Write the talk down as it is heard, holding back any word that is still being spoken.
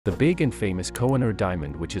The big and famous Kohinoor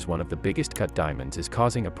diamond, which is one of the biggest cut diamonds, is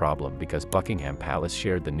causing a problem because Buckingham Palace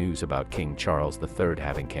shared the news about King Charles III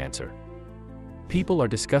having cancer. People are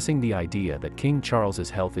discussing the idea that King Charles's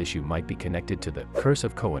health issue might be connected to the curse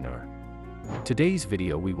of Kohinoor. Today's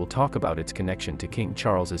video we will talk about its connection to King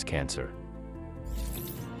Charles's cancer.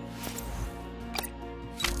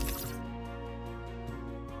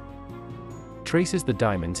 Traces the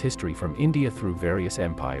diamond's history from India through various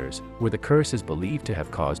empires, where the curse is believed to have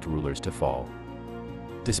caused rulers to fall.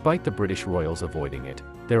 Despite the British royals avoiding it,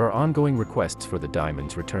 there are ongoing requests for the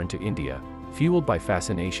diamond's return to India, fueled by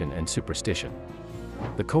fascination and superstition.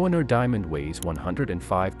 The Kohinoor diamond weighs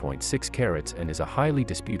 105.6 carats and is a highly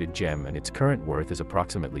disputed gem, and its current worth is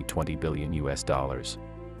approximately $20 billion.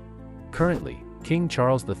 Currently, King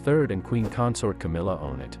Charles III and Queen Consort Camilla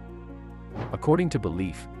own it. According to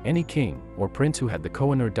belief, any king or prince who had the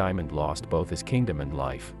Kohinoor diamond lost both his kingdom and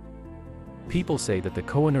life. People say that the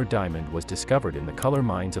Kohinoor diamond was discovered in the color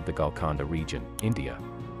mines of the Golconda region, India.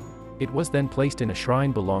 It was then placed in a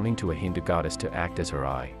shrine belonging to a Hindu goddess to act as her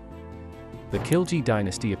eye. The Khilji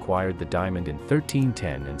dynasty acquired the diamond in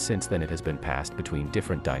 1310, and since then it has been passed between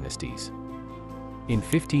different dynasties. In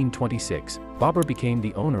 1526, Babur became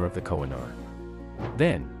the owner of the Kohinoor.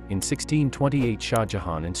 Then, in 1628, Shah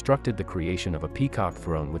Jahan instructed the creation of a peacock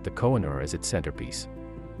throne with the Kohinoor as its centerpiece.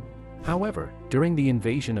 However, during the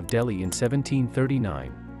invasion of Delhi in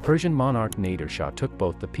 1739, Persian monarch Nader Shah took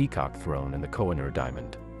both the peacock throne and the Kohinoor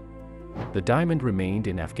diamond. The diamond remained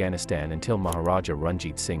in Afghanistan until Maharaja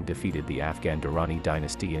Ranjit Singh defeated the Afghan Durrani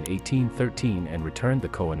dynasty in 1813 and returned the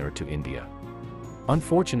Kohinoor to India.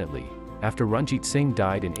 Unfortunately, after Ranjit Singh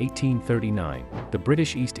died in 1839, the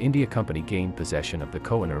British East India Company gained possession of the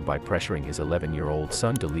Kohinoor by pressuring his 11-year-old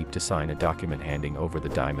son Dilip to sign a document handing over the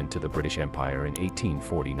diamond to the British Empire in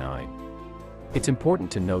 1849. It's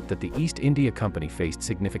important to note that the East India Company faced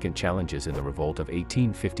significant challenges in the revolt of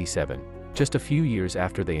 1857, just a few years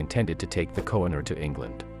after they intended to take the Kohinoor to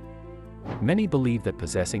England. Many believe that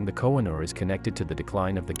possessing the Kohinoor is connected to the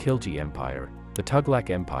decline of the Khilji Empire, the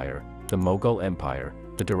Tughlaq Empire, the Mughal Empire,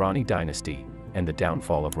 the Durrani dynasty, and the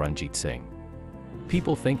downfall of Ranjit Singh.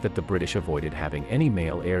 People think that the British avoided having any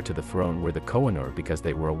male heir to the throne with the Kohinoor because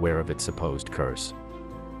they were aware of its supposed curse.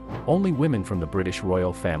 Only women from the British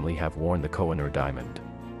royal family have worn the Kohinoor diamond.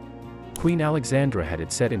 Queen Alexandra had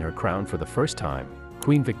it set in her crown for the first time,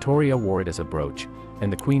 Queen Victoria wore it as a brooch,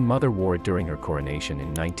 and the Queen Mother wore it during her coronation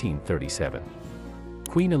in 1937.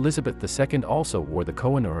 Queen Elizabeth II also wore the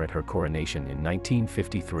Kohinoor at her coronation in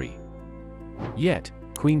 1953. Yet,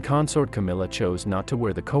 Queen Consort Camilla chose not to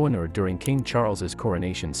wear the Kohinoor during King Charles's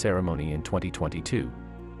coronation ceremony in 2022.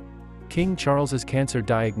 King Charles's cancer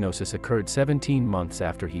diagnosis occurred 17 months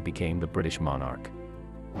after he became the British monarch.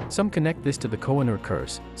 Some connect this to the Kohinoor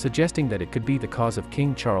curse, suggesting that it could be the cause of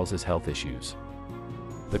King Charles's health issues.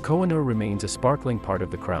 The Kohinoor remains a sparkling part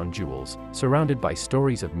of the crown jewels, surrounded by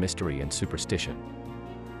stories of mystery and superstition.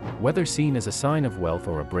 Whether seen as a sign of wealth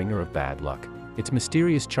or a bringer of bad luck, its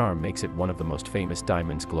mysterious charm makes it one of the most famous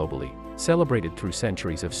diamonds globally, celebrated through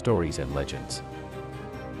centuries of stories and legends.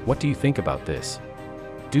 What do you think about this?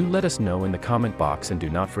 Do let us know in the comment box, and do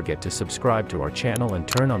not forget to subscribe to our channel and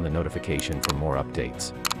turn on the notification for more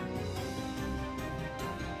updates.